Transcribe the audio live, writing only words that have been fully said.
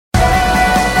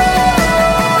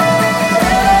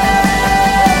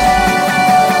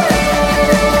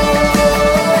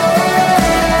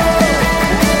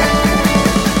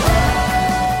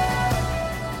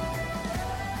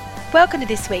Welcome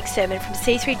to this week's sermon from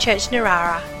C3 Church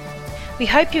Narara. We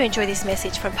hope you enjoy this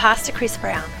message from Pastor Chris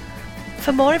Brown.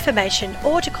 For more information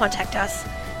or to contact us,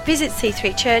 visit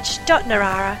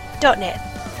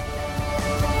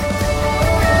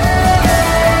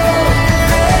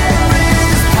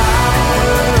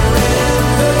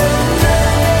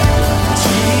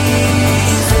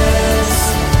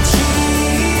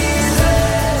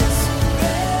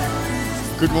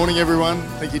Good morning, everyone.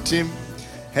 Thank you, Tim.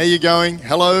 How are you going?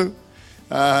 Hello.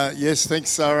 Yes, thanks,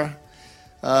 Sarah.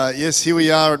 Yes, here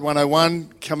we are at 101,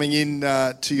 coming in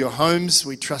to your homes.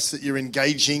 We trust that you're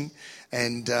engaging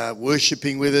and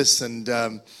worshipping with us, and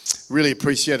really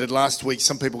appreciated last week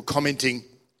some people commenting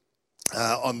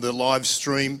on the live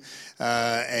stream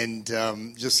and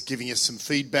just giving us some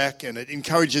feedback, and it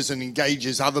encourages and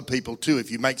engages other people too. If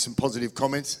you make some positive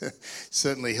comments,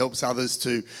 certainly helps others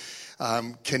to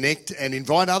connect and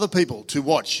invite other people to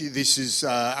watch. This is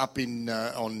up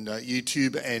on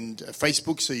YouTube and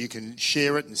Facebook, so you can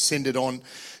share it and send it on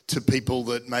to people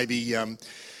that may be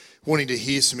wanting to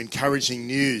hear some encouraging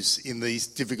news in these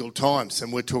difficult times.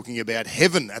 And we're talking about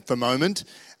heaven at the moment,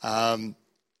 and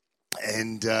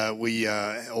we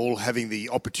are all having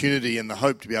the opportunity and the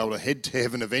hope to be able to head to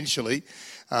heaven eventually.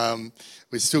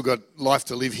 We've still got life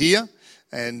to live here,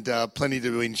 and plenty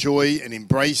to enjoy and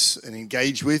embrace and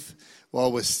engage with while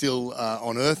we're still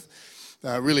on earth.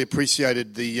 Really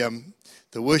appreciated the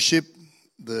worship,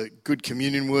 the good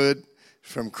communion word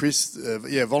from Chris.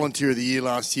 Volunteer of the Year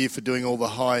last year for doing all the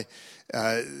high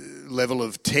level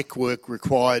of tech work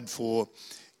required for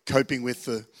coping with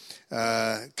the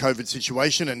COVID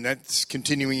situation, and that's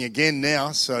continuing again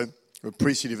now, so we're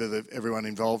appreciative of everyone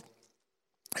involved,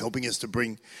 helping us to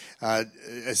bring a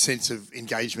sense of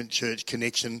engagement, church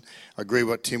connection. I agree with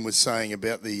what Tim was saying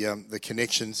about the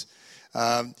connections.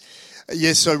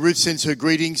 So Ruth sends her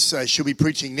greetings. She'll be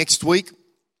preaching next week.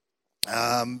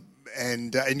 And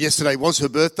yesterday was her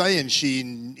birthday, and she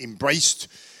embraced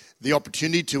the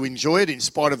opportunity to enjoy it in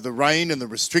spite of the rain and the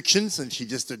restrictions, and she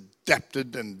just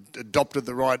adapted and adopted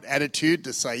the right attitude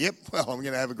to say, yep, well, I'm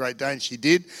going to have a great day, and she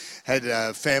did. Had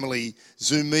a family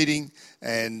Zoom meeting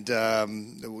and,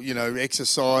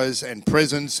 exercise and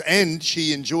presents, and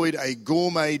she enjoyed a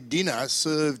gourmet dinner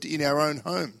served in our own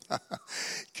home,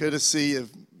 courtesy of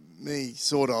me,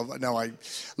 sort of. No, I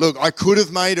could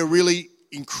have made a really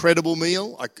incredible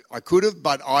meal. I could have,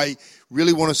 but I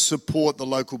really want to support the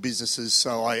local businesses,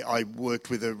 so I worked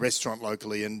with a restaurant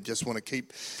locally and just want to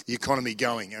keep the economy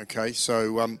going, okay?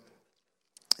 So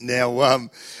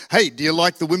hey, do you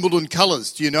like the Wimbledon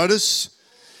colours? Do you notice?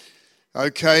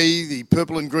 Okay, the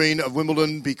purple and green of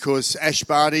Wimbledon, because Ash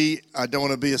Barty, I don't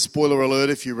want to be a spoiler alert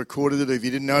if you recorded it, if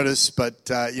you didn't notice,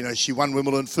 but, she won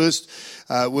Wimbledon, first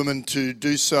woman to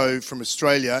do so from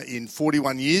Australia in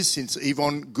 41 years since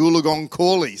Yvonne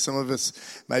Goolagong-Cawley. Some of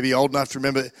us may be old enough to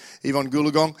remember Yvonne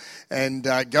Goolagong. And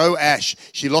go Ash.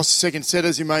 She lost the second set,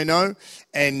 as you may know,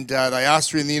 and they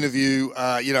asked her in the interview,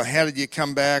 how did you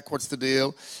come back? What's the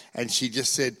deal? And she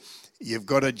just said, you've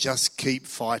got to just keep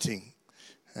fighting.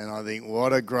 And I think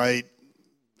what a great,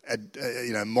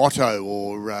 motto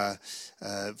or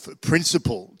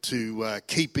principle to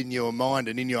keep in your mind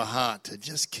and in your heart, to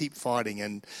just keep fighting.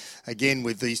 And again,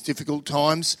 with these difficult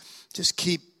times, just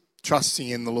keep trusting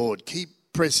in the Lord, keep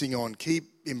pressing on, keep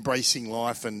embracing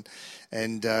life, and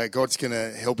God's going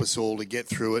to help us all to get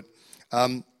through it.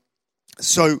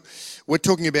 So we're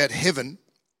talking about heaven.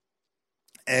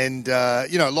 And,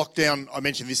 lockdown, I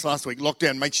mentioned this last week,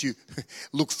 lockdown makes you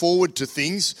look forward to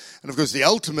things. And, of course, the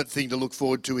ultimate thing to look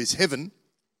forward to is heaven.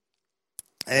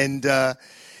 And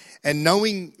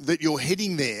knowing that you're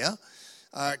heading there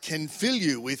can fill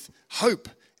you with hope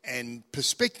and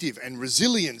perspective and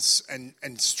resilience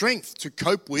and strength to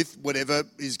cope with whatever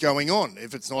is going on.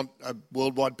 If it's not a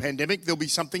worldwide pandemic, there'll be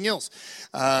something else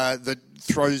that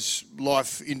throws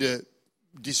life into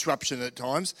disruption at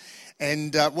times.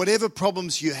 And whatever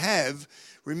problems you have,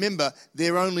 remember,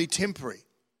 they're only temporary.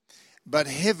 But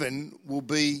heaven will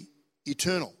be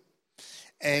eternal.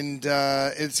 And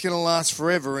it's going to last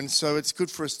forever. And so it's good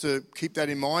for us to keep that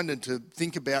in mind and to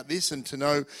think about this and to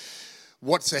know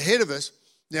what's ahead of us.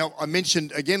 Now, I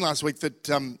mentioned again last week that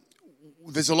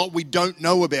there's a lot we don't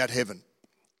know about heaven.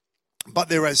 But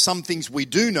there are some things we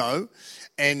do know.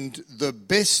 And the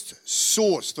best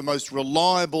source, the most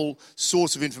reliable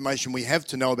source of information we have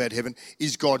to know about heaven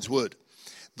is God's Word.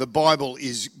 The Bible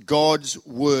is God's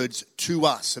words to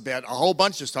us about a whole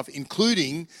bunch of stuff,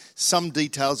 including some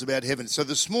details about heaven. So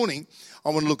this morning, I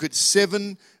want to look at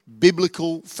 7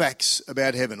 biblical facts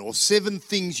about heaven, or 7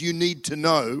 things you need to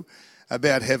know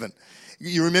about heaven.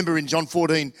 You remember in John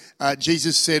 14,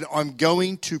 Jesus said, I'm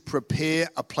going to prepare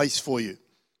a place for you.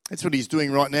 That's what he's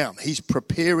doing right now. He's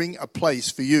preparing a place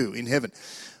for you in heaven.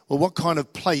 Well, what kind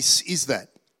of place is that?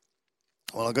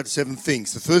 Well, I've got 7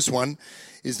 things. The first one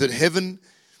is that heaven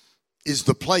is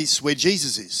the place where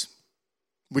Jesus is,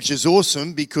 which is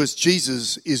awesome because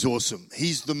Jesus is awesome.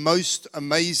 He's the most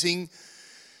amazing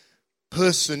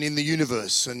person in the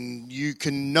universe, and you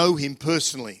can know him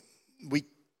personally. We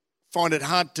find it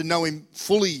hard to know him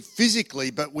fully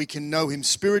physically, but we can know him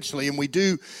spiritually, and we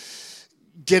do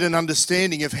get an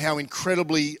understanding of how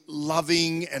incredibly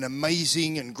loving and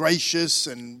amazing and gracious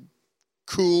and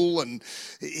cool, and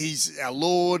he's our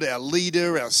Lord, our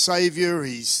leader, our Saviour.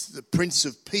 He's the Prince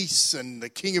of Peace and the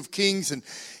King of Kings, and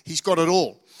he's got it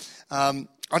all. I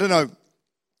don't know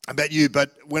about you,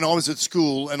 but when I was at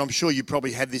school, and I'm sure you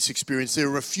probably had this experience, there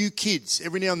were a few kids.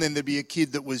 Every now and then there'd be a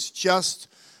kid that was just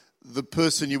the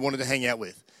person you wanted to hang out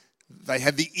with. They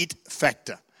had the it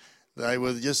factor. They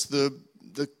were just the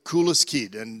coolest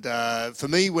kid. And for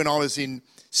me, when I was in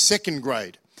 2nd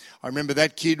grade, I remember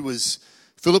that kid was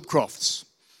Philip Crofts.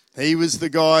 He was the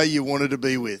guy you wanted to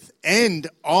be with. And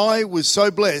I was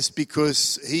so blessed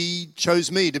because he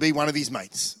chose me to be one of his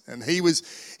mates. And he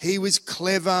was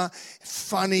clever,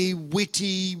 funny,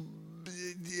 witty,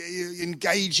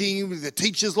 engaging. The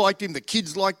teachers liked him, the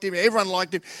kids liked him, everyone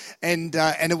liked him. And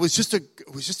it was just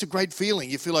a great feeling.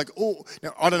 You feel like, oh,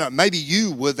 now I don't know, maybe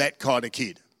you were that kind of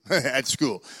kid at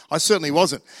school. I certainly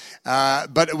wasn't.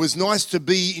 But it was nice to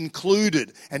be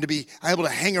included and to be able to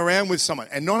hang around with someone.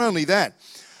 And not only that,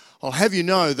 I'll have you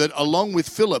know that along with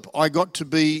Philip, I got to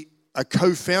be a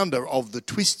co-founder of the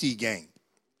Twisty Gang.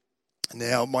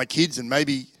 Now, my kids and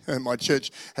maybe my church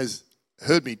has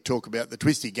heard me talk about the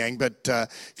Twisty Gang, but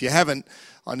if you haven't,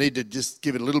 I need to just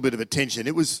give it a little bit of attention.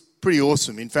 It was pretty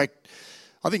awesome. In fact,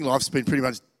 I think life's been pretty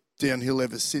much downhill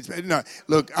ever since. No,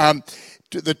 look,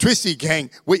 the Twisty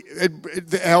Gang,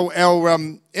 our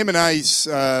M&A's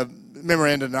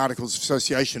Memorandum and Articles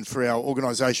Association for our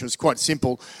organisation was quite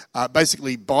simple.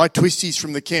 Basically, buy twisties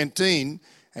from the canteen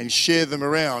and share them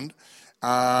around.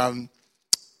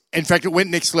 In fact, it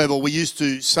went next level. We used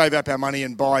to save up our money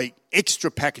and buy extra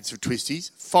packets of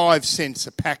twisties, 5 cents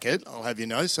a packet, I'll have you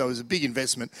know, so it was a big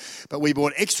investment. But we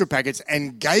bought extra packets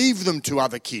and gave them to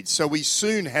other kids. So we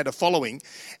soon had a following,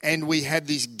 and we had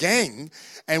this gang,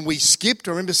 and we skipped.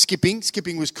 I remember skipping.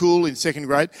 Skipping was cool in 2nd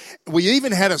grade. We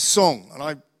even had a song, and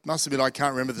I must admit I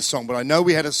can't remember the song, but I know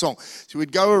we had a song. So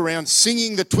we'd go around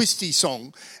singing the Twisty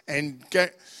song and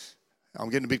I'm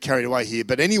getting a bit carried away here,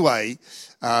 but anyway,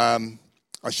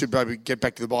 I should probably get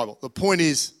back to the Bible. The point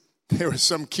is, there are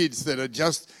some kids that are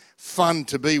just fun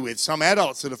to be with, some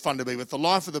adults that are fun to be with, the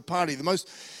life of the party, the most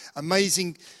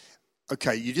amazing.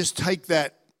 Okay, you just take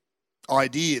that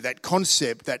idea, that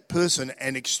concept, that person,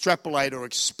 and extrapolate or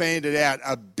expand it out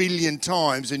 1 billion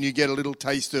times, and you get a little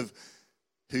taste of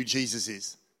who Jesus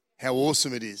is, how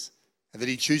awesome it is, and that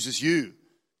he chooses you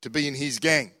to be in his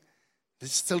gang.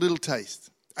 Just a little taste,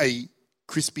 a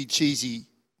crispy, cheesy,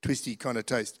 twisty kind of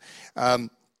taste.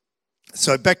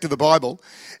 So back to the Bible.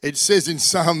 It says in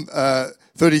Psalm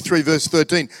 33 verse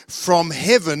 13, from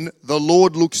heaven the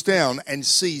Lord looks down and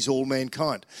sees all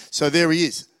mankind. So there he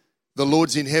is. The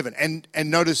Lord's in heaven. And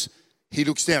notice he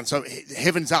looks down. So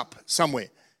heaven's up somewhere.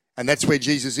 And that's where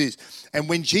Jesus is. And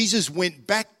when Jesus went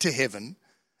back to heaven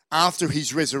after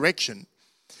his resurrection,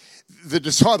 the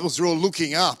disciples are all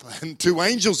looking up, and 2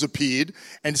 angels appeared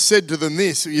and said to them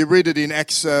this. You read it in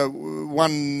Acts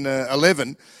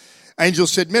 1:11.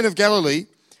 Angels said, men of Galilee,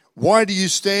 why do you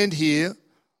stand here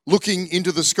looking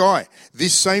into the sky?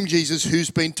 This same Jesus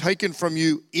who's been taken from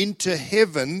you into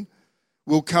heaven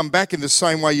will come back in the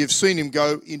same way you've seen him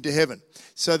go into heaven.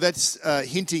 So that's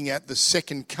hinting at the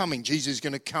second coming. Jesus is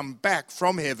going to come back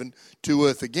from heaven to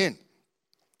earth again.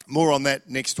 More on that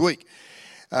next week.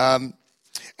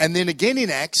 And then again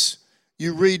in Acts,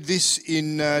 you read this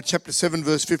in chapter 7,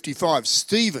 verse 55.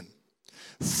 Stephen,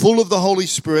 full of the Holy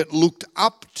Spirit, looked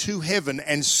up to heaven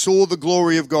and saw the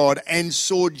glory of God and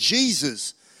saw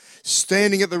Jesus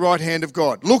standing at the right hand of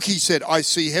God. Look, he said, I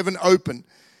see heaven open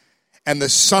and the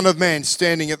Son of Man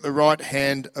standing at the right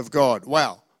hand of God.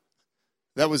 Wow.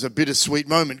 That was a bittersweet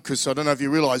moment because I don't know if you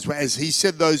realise, as he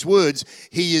said those words,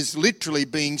 he is literally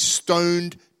being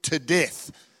stoned to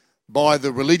death by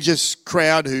the religious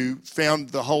crowd who found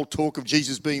the whole talk of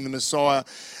Jesus being the Messiah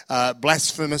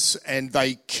blasphemous, and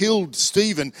they killed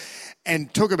Stephen.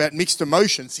 And talk about mixed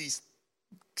emotions. He's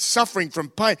suffering from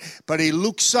pain, but he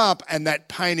looks up and that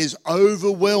pain is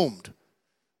overwhelmed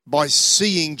by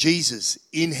seeing Jesus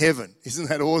in heaven. Isn't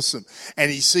that awesome? And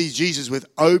he sees Jesus with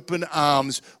open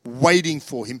arms waiting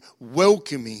for him,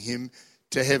 welcoming him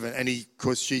to heaven. And of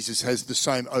course, Jesus has the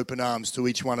same open arms to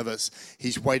each one of us.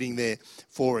 He's waiting there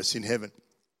for us in heaven.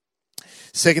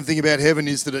 Second thing about heaven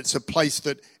is that it's a place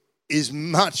that is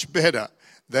much better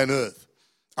than earth.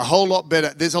 A whole lot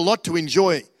better. There's a lot to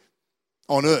enjoy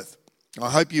on earth. I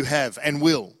hope you have and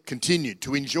will continue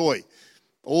to enjoy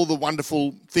all the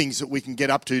wonderful things that we can get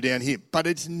up to down here. But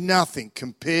it's nothing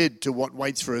compared to what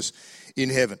waits for us in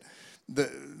heaven. The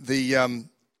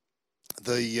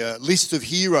list of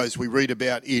heroes we read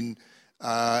about in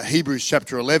Hebrews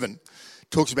chapter 11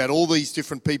 talks about all these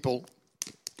different people.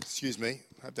 Excuse me,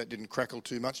 I hope that didn't crackle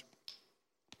too much.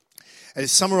 And it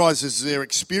summarises their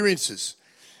experiences,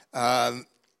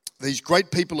 these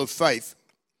great people of faith.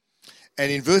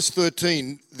 And in verse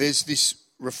 13, there's this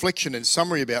reflection and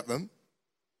summary about them.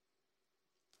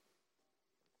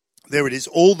 There it is.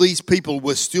 All these people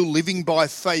were still living by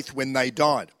faith when they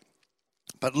died.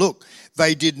 But look,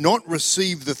 they did not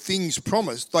receive the things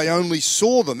promised. They only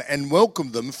saw them and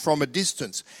welcomed them from a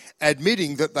distance,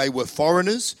 admitting that they were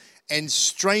foreigners and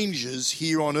strangers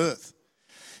here on earth.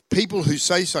 People who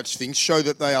say such things show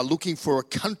that they are looking for a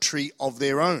country of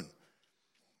their own.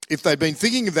 If they'd been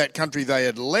thinking of that country they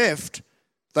had left,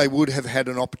 they would have had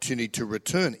an opportunity to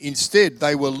return. Instead,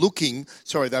 they were longing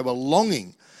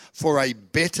for a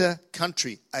better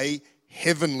country, a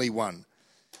heavenly one.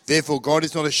 Therefore, God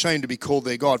is not ashamed to be called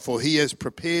their God, for he has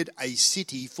prepared a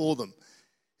city for them.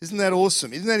 Isn't that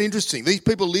awesome? Isn't that interesting? These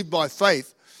people live by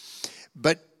faith,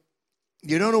 but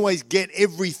you don't always get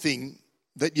everything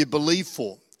that you believe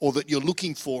for or that you're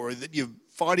looking for or that you're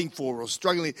fighting for or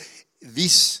struggling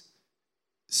this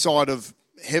side of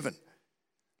heaven.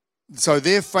 So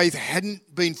their faith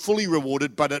hadn't been fully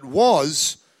rewarded, but it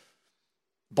was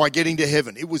by getting to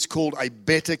heaven. It was called a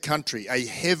better country, a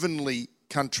heavenly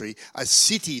country, a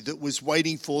city that was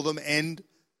waiting for them and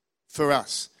for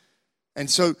us. And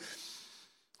so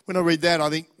when I read that, I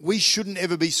think we shouldn't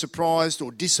ever be surprised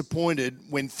or disappointed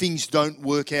when things don't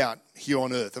work out here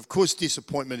on earth. Of course,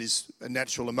 disappointment is a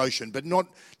natural emotion, but not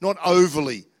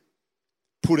overly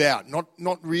put out,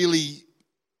 not really,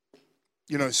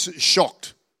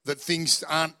 shocked that things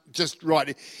aren't just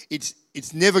right.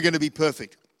 It's never going to be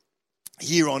perfect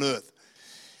here on earth,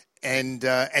 and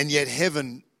yet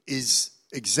heaven is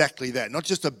exactly that. Not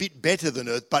just a bit better than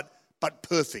earth, but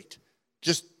perfect.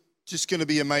 Just going to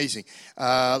be amazing.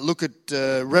 Look at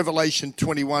Revelation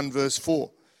 21 verse 4.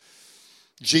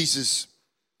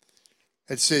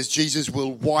 It says Jesus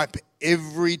will wipe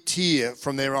every tear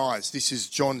from their eyes. This is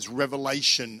John's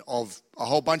revelation of a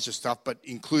whole bunch of stuff, but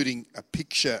including a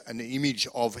picture, an image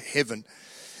of heaven.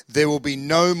 There will be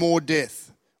no more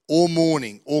death, or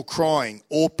mourning, or crying,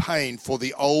 or pain, for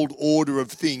the old order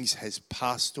of things has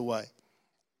passed away.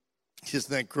 Isn't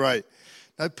that great?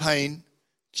 No pain,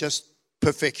 just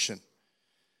perfection.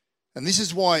 And this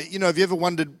is why, have you ever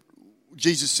wondered,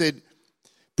 Jesus said,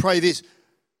 pray this,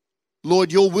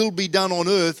 Lord, your will be done on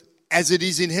earth as it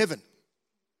is in heaven.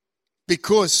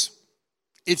 Because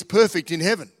it's perfect in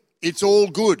heaven. It's all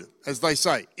good, as they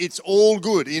say. It's all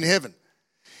good in heaven.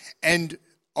 And,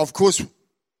 of course,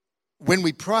 when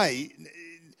we pray,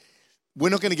 we're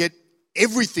not going to get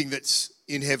everything that's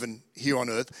in heaven here on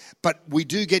earth, but we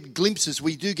do get glimpses,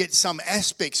 we do get some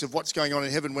aspects of what's going on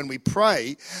in heaven when we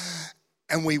pray,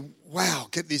 and we,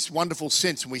 get this wonderful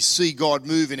sense, and we see God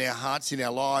move in our hearts, in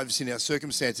our lives, in our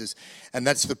circumstances, and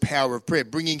that's the power of prayer,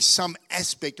 bringing some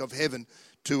aspect of heaven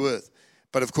to earth.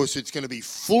 But, of course, it's going to be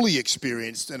fully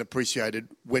experienced and appreciated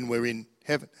when we're in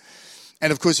heaven.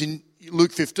 And, of course, in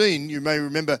Luke 15, you may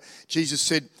remember Jesus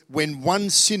said, when one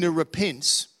sinner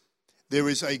repents, there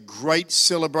is a great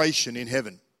celebration in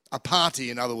heaven, a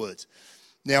party, in other words.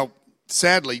 Now,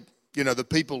 sadly, the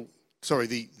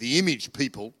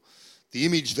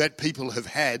image that people have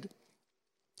had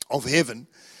of heaven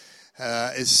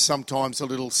is sometimes a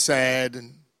little sad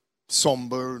and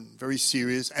somber and very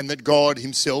serious, and that God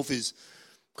himself is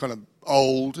kind of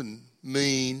old and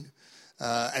mean,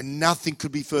 and nothing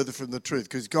could be further from the truth,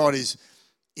 because God is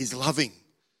loving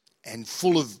and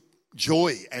full of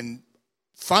joy and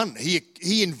fun.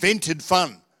 He invented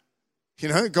fun.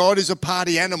 God is a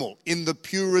party animal in the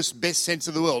purest, best sense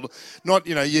of the world. Not,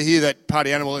 you hear that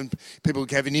party animal and people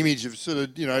have an image of sort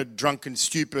of, drunk and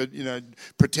stupid,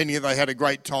 pretending that they had a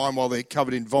great time while they're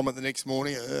covered in vomit the next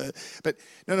morning. But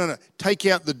no. Take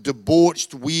out the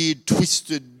debauched, weird,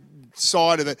 twisted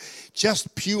side of it.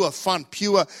 Just pure fun,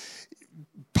 pure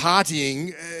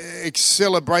partying,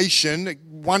 celebration,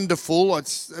 wonderful.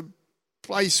 It's a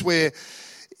place where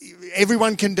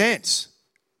everyone can dance.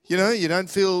 You don't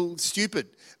feel stupid,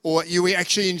 or you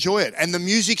actually enjoy it. And the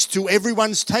music's to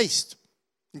everyone's taste.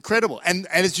 Incredible. And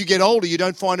as you get older, you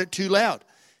don't find it too loud.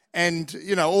 And,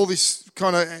 all this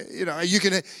kind of, you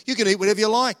can eat whatever you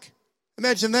like.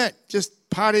 Imagine that, just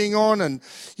partying on, and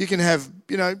you can have,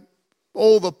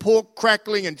 all the pork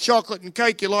crackling and chocolate and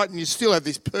cake you like, and you still have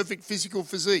this perfect physical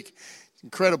physique. It's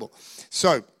incredible.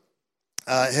 So,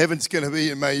 heaven's going to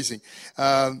be amazing.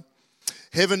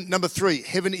 Heaven, number 3,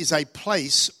 heaven is a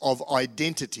place of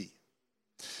identity.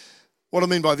 What I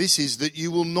mean by this is that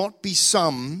you will not be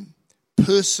some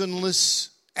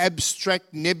personless,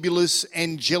 abstract, nebulous,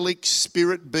 angelic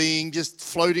spirit being just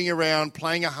floating around,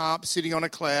 playing a harp, sitting on a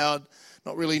cloud,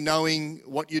 not really knowing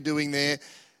what you're doing there.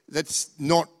 That's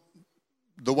not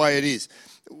the way it is.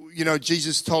 You know,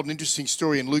 Jesus told an interesting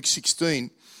story in Luke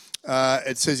 16.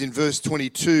 It says in verse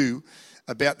 22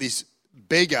 about this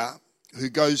beggar who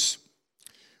goes...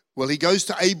 Well, he goes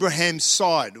to Abraham's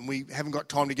side, and we haven't got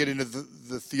time to get into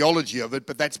the theology of it,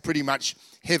 but that's pretty much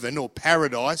heaven or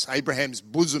paradise, Abraham's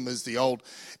bosom, as the old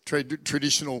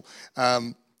traditional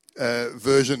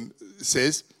version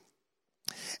says.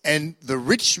 And the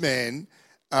rich man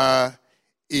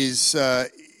is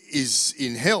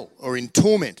in hell or in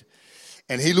torment,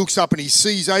 and he looks up and he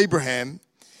sees Abraham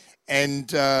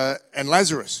and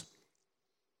Lazarus,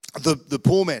 the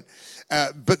poor man.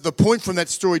 But the point from that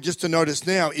story, just to notice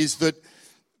now, is that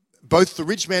both the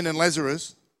rich man and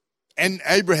Lazarus, and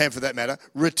Abraham for that matter,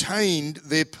 retained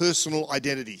their personal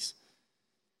identities.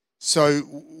 So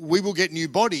we will get new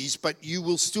bodies, but you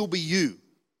will still be you.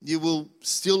 You will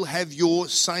still have your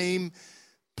same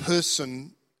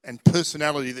person and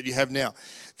personality that you have now.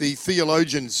 The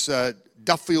theologians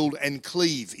Duffield and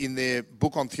Cleave, in their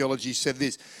book on theology, said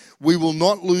this: we will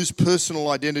not lose personal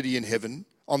identity in heaven.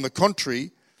 On the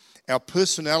contrary, our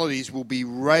personalities will be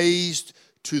raised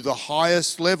to the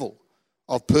highest level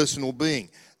of personal being.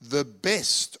 The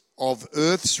best of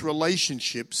earth's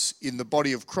relationships in the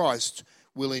body of Christ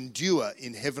will endure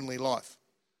in heavenly life.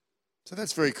 So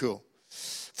that's very cool.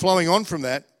 Flowing on from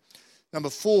that, number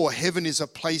 4, heaven is a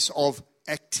place of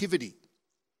activity.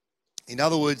 In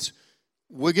other words,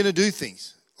 we're going to do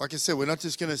things. Like I said, we're not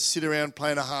just going to sit around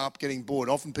playing a harp, getting bored.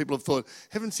 Often people have thought,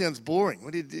 heaven sounds boring.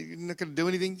 What do you do? You're not going to do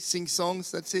anything? Sing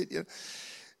songs? That's it? Yeah.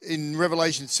 In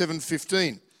Revelation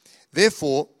 7:15,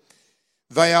 therefore,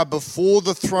 they are before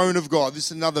the throne of God. This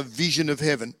is another vision of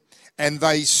heaven. And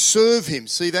they serve him.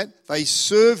 See that? They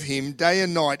serve him day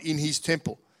and night in his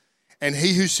temple. And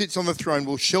he who sits on the throne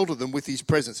will shelter them with his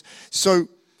presence. So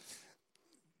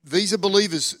these are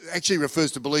believers, actually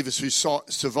refers to believers who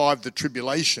survived the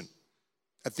tribulation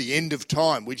at the end of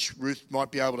time, which Ruth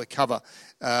might be able to cover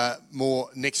more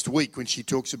next week when she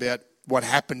talks about what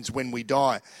happens when we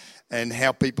die and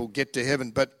how people get to heaven.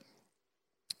 But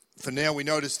for now, we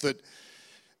notice that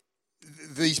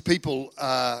these people,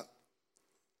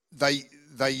 they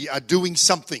are doing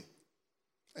something.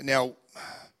 Now,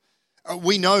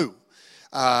 we know,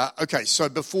 so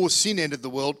before sin entered the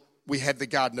world, we had the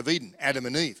Garden of Eden, Adam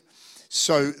and Eve.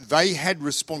 So they had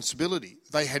responsibility.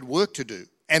 They had work to do,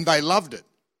 and they loved it.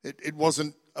 It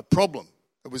wasn't a problem.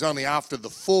 It was only after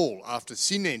the fall, after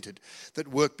sin entered, that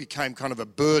work became kind of a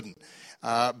burden.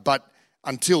 But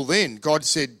until then, God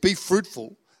said, be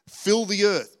fruitful, fill the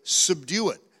earth, subdue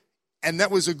it. And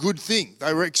that was a good thing.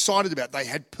 They were excited about it. They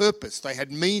had purpose, they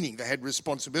had meaning, they had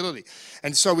responsibility.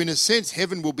 And so in a sense,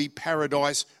 heaven will be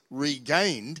paradise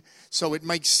regained. So it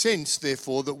makes sense,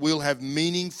 therefore, that we'll have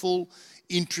meaningful,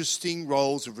 interesting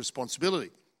roles of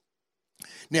responsibility.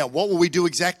 Now, what will we do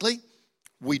exactly?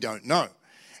 We don't know.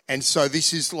 And so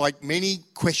this is like many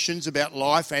questions about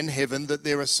life and heaven, that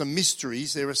there are some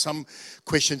mysteries, there are some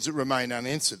questions that remain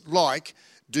unanswered. Like,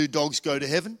 do dogs go to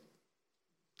heaven?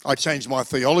 I changed my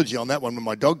theology on that one when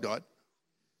my dog died.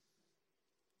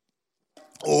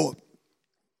 Or,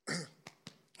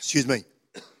 excuse me,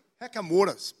 how come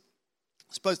water's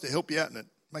supposed to help you out and it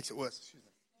makes it worse? Excuse me.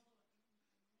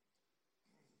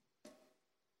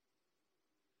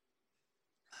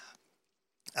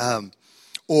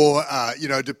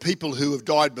 Do people who have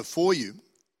died before you,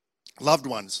 loved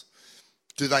ones,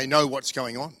 do they know what's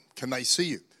going on? Can they see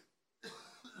you?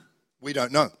 We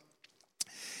don't know.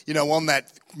 You know, on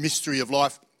that mystery of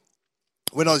life,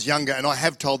 when I was younger, and I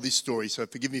have told this story, so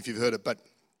forgive me if you've heard it, but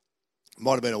it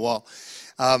might have been a while.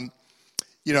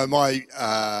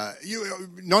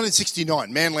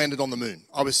 1969, man landed on the moon.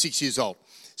 I was 6 years old.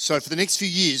 So for the next few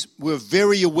years, we were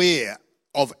very aware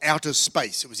of outer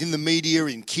space. It was in the media,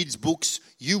 in kids' books.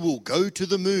 You will go to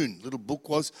the moon. Little book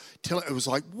was. It was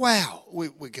like, wow, we're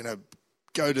going to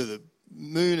go to the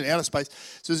moon and outer space.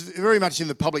 So it was very much in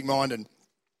the public mind, and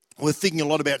we're thinking a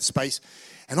lot about space.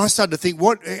 And I started to think,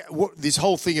 what this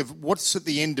whole thing of what's at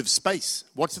the end of space?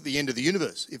 What's at the end of the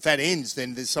universe? If that ends,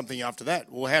 then there's something after that.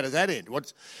 Well, how does that end?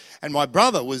 And my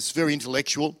brother was very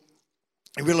intellectual.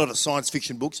 He read a lot of science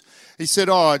fiction books. He said,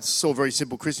 it's all very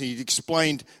simple, Chris. And he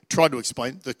tried to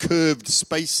explain the curved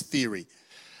space theory.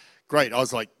 great. I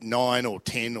was like 9 or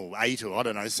 10 or 8 or I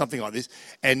don't know, something like this.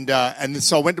 And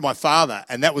so I went to my father,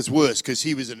 and that was worse because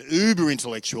he was an uber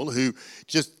intellectual who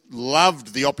just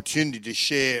loved the opportunity to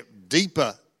share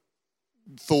deeper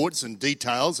thoughts and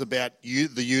details about the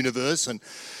universe. And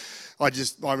I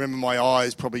remember my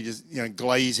eyes probably just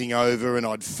glazing over, and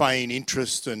I'd feign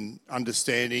interest and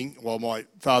understanding while my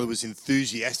father was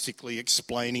enthusiastically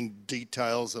explaining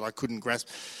details that I couldn't grasp.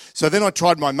 So then I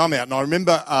tried my mum out, and I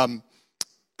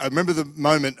remember the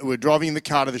moment we were driving in the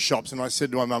car to the shops, and I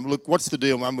said to my mum, "Look, what's the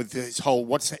deal, Mum, with this whole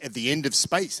what's at the end of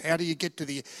space? How do you get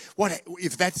to what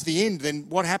if that's the end? Then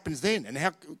what happens then? And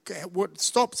what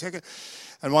stops?"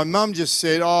 And my mum just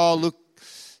said, "Oh, look,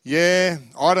 yeah,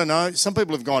 I don't know. Some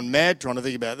people have gone mad trying to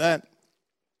think about that."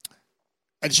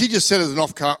 And she just said it as an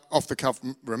off-the-cuff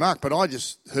remark, but I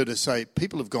just heard her say,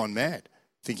 "People have gone mad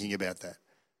thinking about that."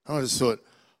 And I just thought,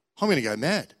 I'm going to go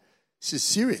mad. This is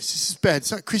serious. This is bad.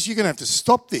 So, Chris, you're going to have to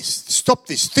stop this. Stop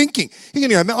this thinking. You're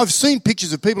going to go mad. I've seen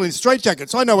pictures of people in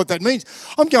straitjackets. I know what that means.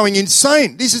 I'm going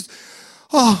insane.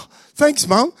 Thanks,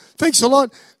 Mum. Thanks a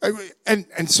lot.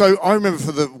 And so I remember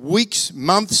for the weeks,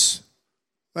 months,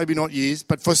 maybe not years,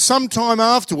 but for some time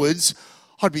afterwards,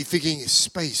 I'd be thinking,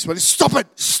 space. Well, stop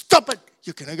it.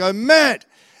 You're going to go mad.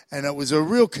 And it was a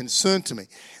real concern to me.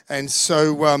 And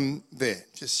so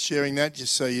just sharing that,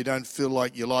 just so you don't feel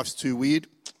like your life's too weird.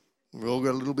 We've all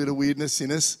got a little bit of weirdness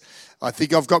in us. I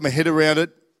think I've got my head around it.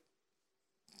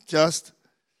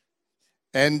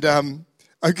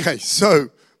 Okay, so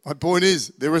my point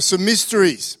is, there are some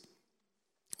mysteries.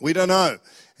 We don't know.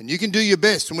 And you can do your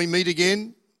best when we meet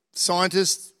again.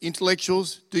 Scientists,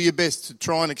 intellectuals, do your best to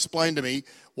try and explain to me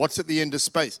what's at the end of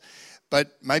space.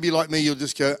 But maybe like me, you'll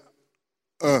just go,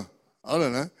 I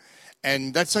don't know.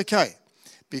 And that's okay,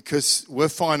 because we're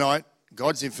finite.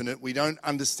 God's infinite. We don't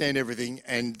understand everything,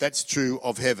 and that's true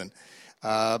of heaven.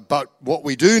 But what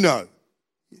we do know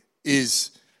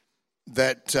is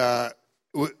that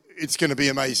it's going to be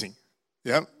amazing,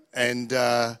 yeah. And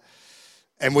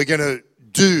we're going to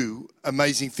do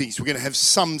amazing things. We're going to have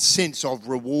some sense of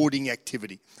rewarding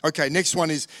activity. Okay, next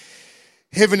one is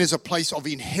heaven is a place of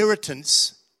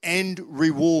inheritance and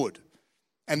reward.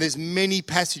 And there's many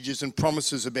passages and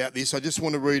promises about this. I just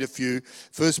want to read a few.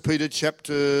 1 Peter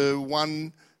chapter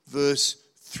 1, verse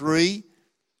 3.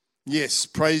 Yes,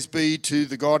 praise be to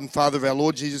the God and Father of our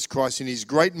Lord Jesus Christ. In his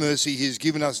great mercy, he has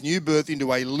given us new birth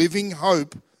into a living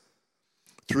hope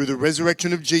through the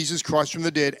resurrection of Jesus Christ from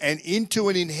the dead, and into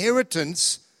an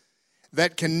inheritance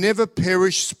that can never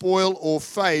perish, spoil, or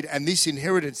fade. And this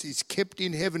inheritance is kept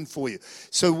in heaven for you.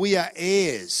 So we are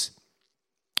heirs.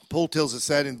 Paul tells us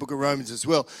that in the book of Romans as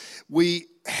well. We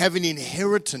have an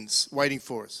inheritance waiting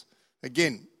for us.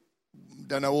 Again,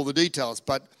 don't know all the details,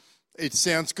 but it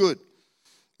sounds good.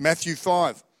 Matthew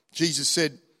 5, Jesus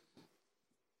said,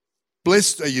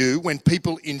 "Blessed are you when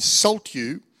people insult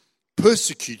you,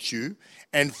 persecute you,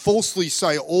 and falsely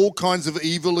say all kinds of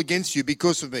evil against you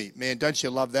because of me." Man, don't you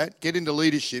love that? Get into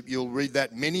leadership. You'll read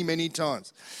that many, many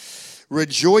times.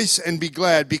 "Rejoice and be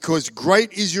glad, because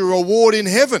great is your reward in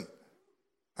heaven."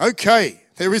 Okay,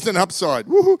 there is an upside.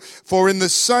 Woo-hoo. "For in the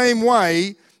same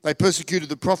way they persecuted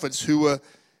the prophets who were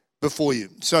before you."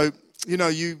 So,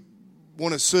 you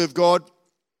want to serve God,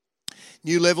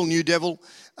 new level, new devil.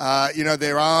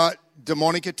 There are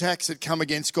demonic attacks that come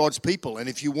against God's people. And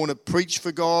if you want to preach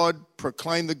for God,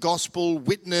 proclaim the gospel,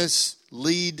 witness,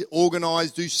 lead,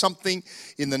 organize, do something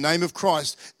in the name of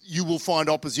Christ, you will find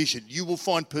opposition. You will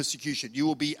find persecution. You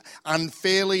will be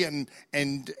unfairly and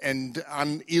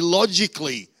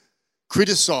illogically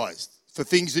criticized for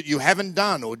things that you haven't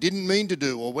done or didn't mean to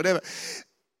do or whatever.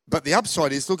 But the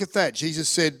upside is, look at that. Jesus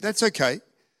said, that's okay.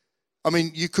 I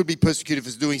mean, you could be persecuted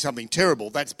for doing something terrible.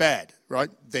 That's bad, right?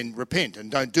 Then repent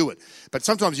and don't do it. But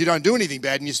sometimes you don't do anything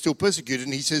bad and you're still persecuted.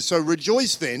 And he says, so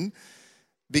rejoice then,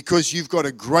 because you've got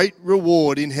a great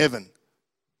reward in heaven.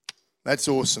 That's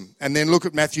awesome. And then look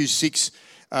at Matthew 6,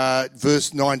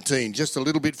 verse 19. Just a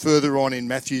little bit further on in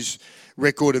Matthew's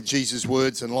record of Jesus'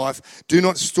 words and life. "Do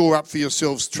not store up for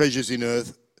yourselves treasures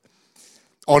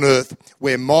on earth,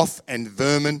 where moth and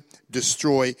vermin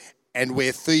destroy, and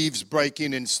where thieves break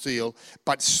in and steal,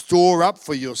 but store up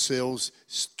for yourselves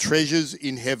treasures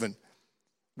in heaven,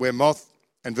 where moth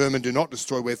and vermin do not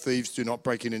destroy, where thieves do not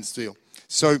break in and steal."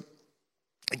 So,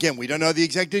 again, we don't know the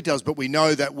exact details, but we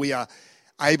know that we are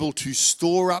able to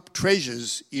store up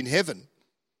treasures in heaven,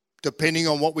 depending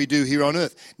on what we do here on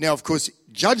earth. Now, of course,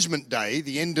 Judgment Day,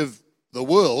 the end of the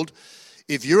world,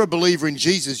 if you're a believer in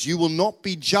Jesus, you will not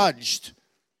be judged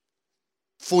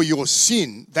for your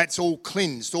sin. That's all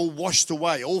cleansed, all washed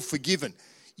away, all forgiven.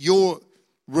 Your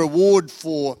reward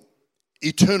for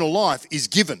eternal life is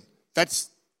given. That's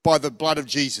by the blood of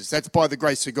Jesus. That's by the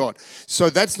grace of God. So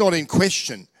that's not in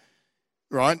question,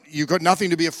 right? You've got nothing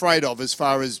to be afraid of as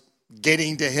far as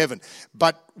getting to heaven.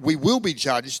 But we will be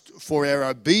judged for our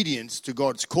obedience to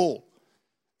God's call,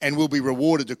 and we'll be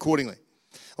rewarded accordingly.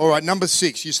 All right, number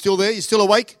 6. You still there? You still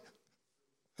awake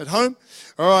at home?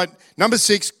 All right, number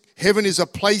 6. Heaven is a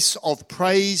place of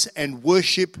praise and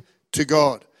worship to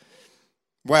God.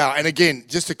 Wow, and again,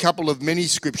 just a couple of many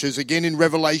scriptures. Again in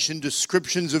Revelation,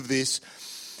 descriptions of this.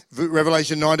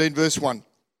 Revelation 19 verse 1.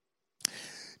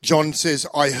 John says,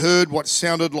 I heard what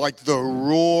sounded like the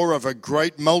roar of a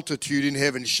great multitude in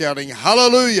heaven shouting,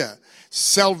 Hallelujah!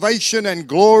 Salvation and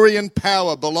glory and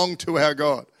power belong to our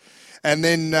God. And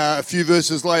then a few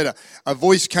verses later, a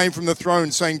voice came from the throne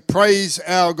saying, Praise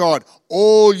our God,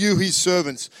 all you his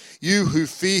servants, you who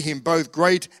fear him, both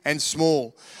great and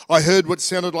small. I heard what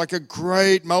sounded like a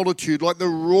great multitude, like the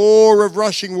roar of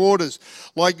rushing waters,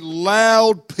 like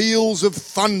loud peals of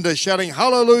thunder, shouting,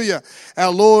 Hallelujah,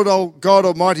 our Lord, our God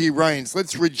Almighty reigns.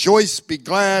 Let's rejoice, be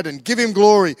glad, and give him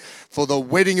glory, for the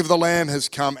wedding of the Lamb has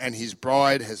come, and his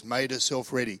bride has made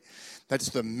herself ready. That's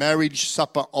the marriage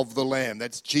supper of the Lamb.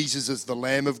 That's Jesus as the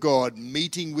Lamb of God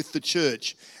meeting with the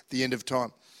church at the end of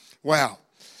time. Wow.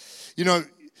 You know,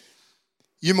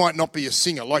 you might not be a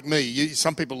singer like me.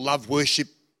 Some people love worship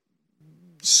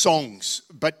songs,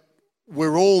 but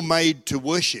we're all made to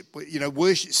worship. You know,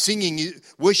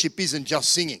 worship isn't just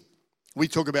singing. We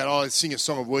talk about, let's sing a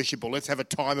song of worship, or let's have a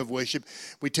time of worship.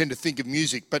 We tend to think of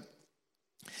music,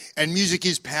 and music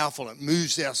is powerful. It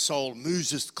moves our soul,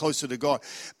 moves us closer to God.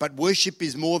 But worship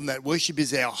is more than that. Worship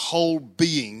is our whole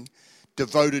being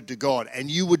devoted to God. And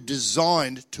you were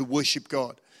designed to worship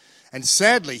God. And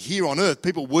sadly, here on earth,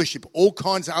 people worship all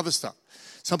kinds of other stuff.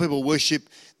 Some people worship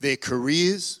their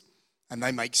careers, and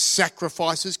they make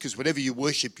sacrifices, because whatever you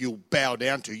worship, you'll bow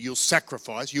down to. You'll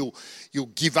sacrifice. You'll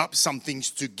give up some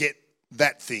things to get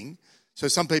that thing. So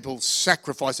some people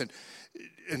sacrifice and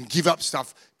give up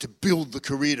stuff to build the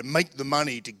career, to make the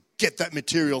money, to get that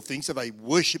material thing, so they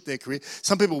worship their career.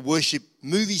 Some people worship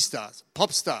movie stars,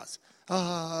 pop stars,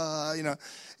 and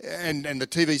the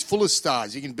TV's full of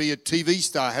stars. You can be a TV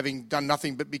star having done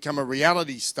nothing but become a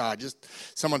reality star, just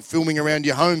someone filming around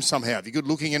your home somehow. If you're good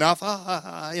looking enough,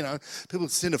 people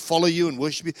tend to follow you and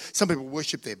worship you. Some people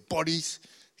worship their bodies,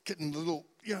 getting a little,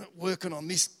 working on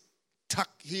this tuck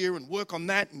here and work on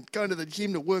that, and going to the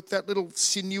gym to work that little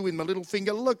sinew in my little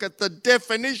finger. Look at the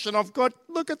definition I've got.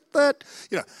 Look at that.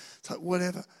 So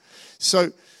whatever.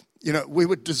 So, we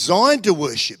were designed to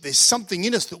worship. There's something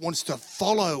in us that wants to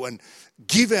follow and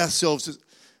give ourselves.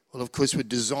 Well, of course, we're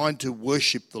designed to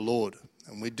worship the Lord.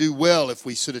 And we do well if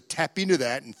we sort of tap into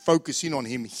that and focus in on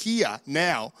him here,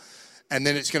 now, and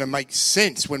then it's going to make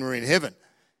sense when we're in heaven.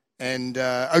 And,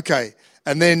 okay.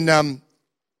 And then,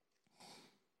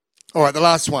 all right, the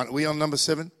last one. Are we on number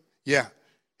 7? Yeah.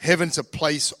 Heaven's a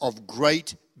place of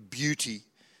great beauty,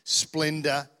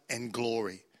 splendor, and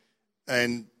glory.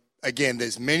 And again,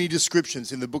 there's many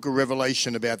descriptions in the book of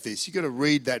Revelation about this. You've got to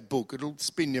read that book. It'll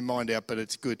spin your mind out, but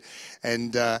it's good.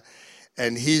 And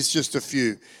here's just a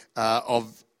few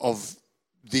of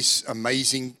this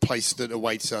amazing place that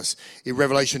awaits us. In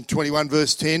Revelation 21,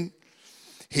 verse 10,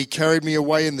 he carried me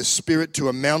away in the spirit to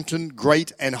a mountain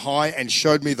great and high, and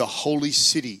showed me the holy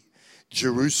city,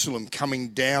 Jerusalem, coming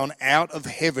down out of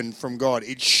heaven from God.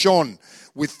 It shone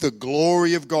with the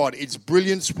glory of God. Its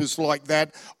brilliance was like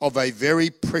that of a very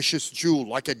precious jewel,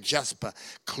 like a jasper,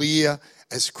 clear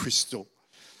as crystal.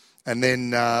 And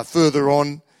then further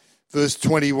on, verse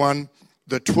 21,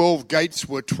 the 12 gates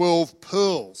were 12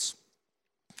 pearls.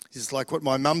 This is like what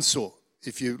my mum saw,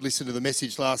 if you listened to the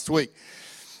message last week.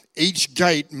 Each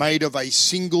gate made of a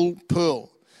single pearl.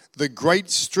 The great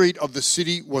street of the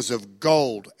city was of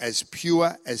gold, as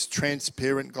pure as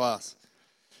transparent glass.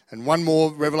 And one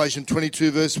more, Revelation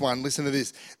 22, verse 1. Listen to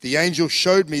this. The angel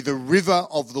showed me the river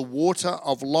of the water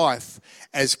of life,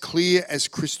 as clear as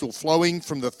crystal, flowing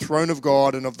from the throne of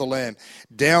God and of the Lamb,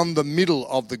 down the middle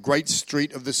of the great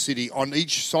street of the city. On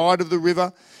each side of the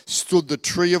river stood the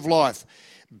tree of life,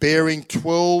 bearing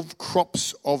 12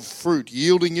 crops of fruit,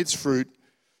 yielding its fruit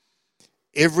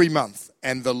every month.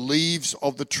 And the leaves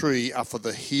of the tree are for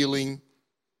the healing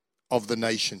of the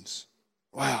nations.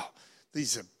 Wow.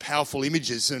 These are powerful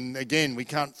images, and again, we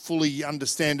can't fully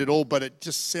understand it all, but it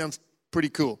just sounds pretty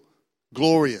cool.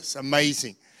 Glorious,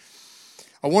 amazing.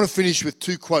 I want to finish with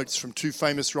 2 quotes from 2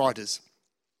 famous writers.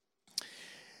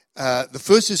 The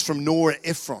first is from Nora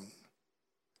Ephron,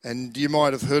 and you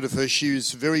might have heard of her. She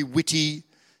was a very witty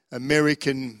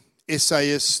American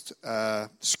essayist,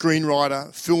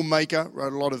 screenwriter, filmmaker,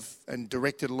 wrote a lot of and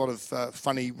directed a lot of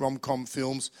funny rom-com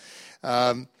films.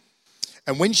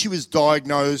 And when she was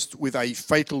diagnosed with a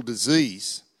fatal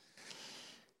disease,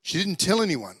 she didn't tell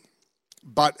anyone.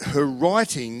 But her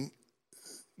writing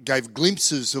gave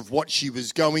glimpses of what she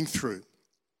was going through,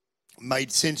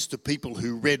 made sense to people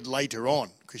who read later on,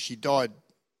 because she died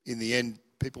in the end.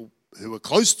 People who were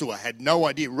close to her had no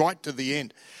idea right to the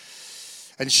end.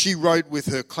 And she wrote with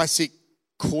her classic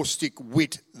caustic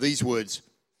wit these words: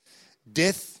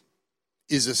 "Death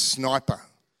is a sniper.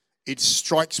 It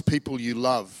strikes people you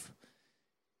love,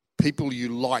 people you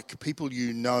like, people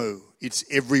you know. It's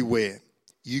everywhere.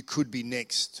 You could be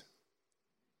next.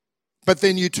 But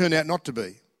then you turn out not to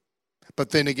be. But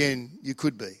then again, you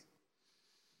could be."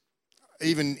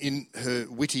 Even in her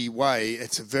witty way,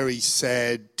 it's a very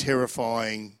sad,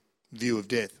 terrifying view of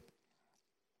death.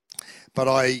 But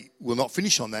I will not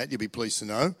finish on that, you'll be pleased to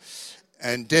know.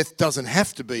 And death doesn't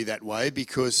have to be that way,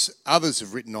 because others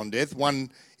have written on death.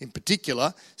 One in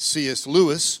particular, C.S.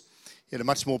 Lewis, he had a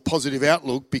much more positive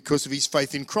outlook because of his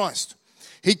faith in Christ.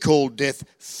 He called death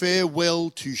farewell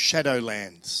to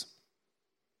Shadowlands.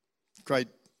 Great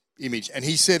image. And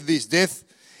he said this: death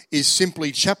is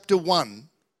simply chapter 1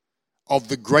 of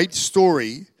the great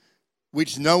story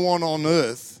which no one on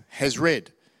earth has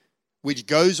read, which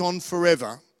goes on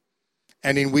forever,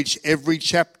 and in which every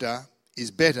chapter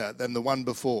is better than the one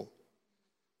before.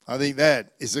 I think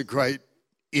that is a great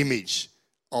image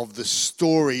of the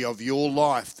story of your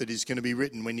life that is going to be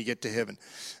written when you get to heaven.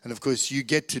 And of course, you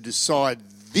get to decide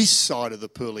this side of the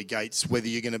pearly gates whether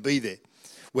you're going to be there,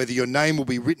 whether your name will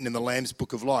be written in the Lamb's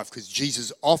Book of Life, because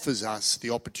Jesus offers us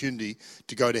the opportunity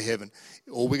to go to heaven.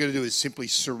 All we're going to do is simply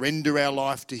surrender our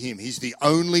life to him. He's the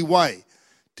only way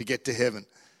to get to heaven.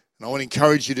 And I want to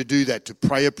encourage you to do that, to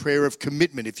pray a prayer of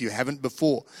commitment if you haven't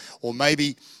before. Or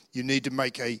maybe you need to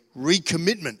make a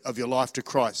recommitment of your life to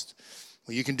Christ.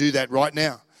 Well, you can do that right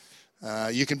now.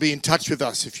 You can be in touch with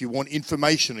us if you want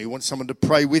information or you want someone to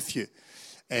pray with you.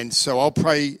 And so I'll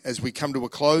pray as we come to a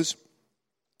close.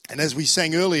 And as we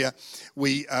sang earlier,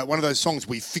 one of those songs,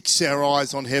 we fix our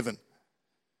eyes on heaven.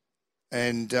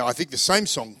 And I think the same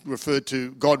song referred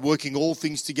to God working all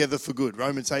things together for good,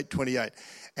 Romans 8:28.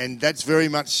 And that's very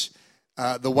much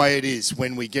the way it is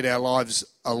when we get our lives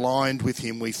aligned with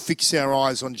him. We fix our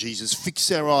eyes on Jesus,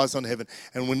 fix our eyes on heaven,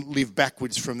 and we live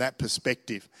backwards from that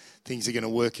perspective. Things are going to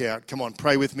work out. Come on,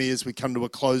 pray with me as we come to a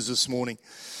close this morning.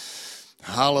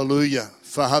 Hallelujah.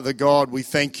 Father God, we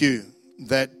thank you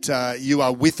that you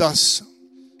are with us,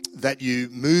 that you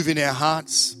move in our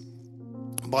hearts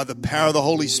by the power of the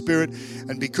Holy Spirit,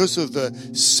 and because of the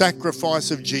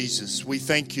sacrifice of Jesus, we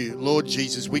thank you, Lord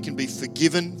Jesus, we can be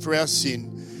forgiven for our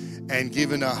sin and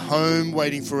given a home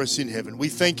waiting for us in heaven. We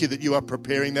thank you that you are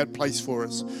preparing that place for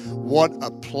us. What a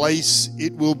place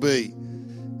it will be.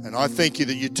 And I thank you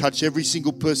that you touch every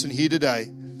single person here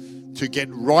today to get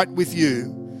right with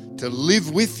you, to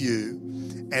live with you,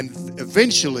 and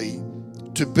eventually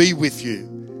to be with you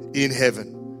in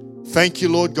heaven. Thank you,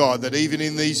 Lord God, that even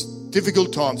in these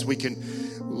difficult times we can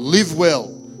live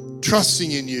well,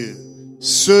 trusting in you,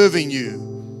 serving you,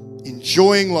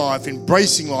 enjoying life,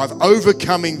 embracing life,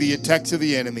 overcoming the attacks of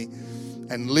the enemy,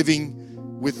 and living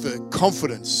with the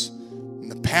confidence and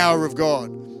the power of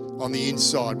God on the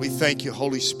inside. We thank you,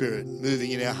 Holy Spirit,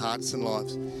 moving in our hearts and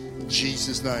lives. In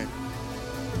Jesus' name.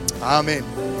 Amen.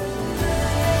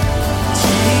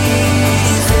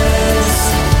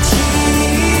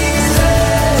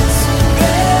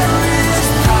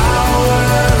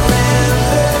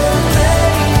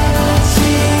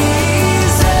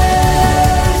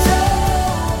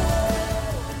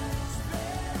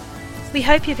 We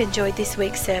hope you've enjoyed this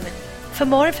week's sermon. For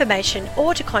more information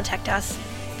or to contact us,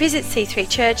 visit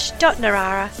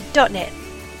c3church.narara.net.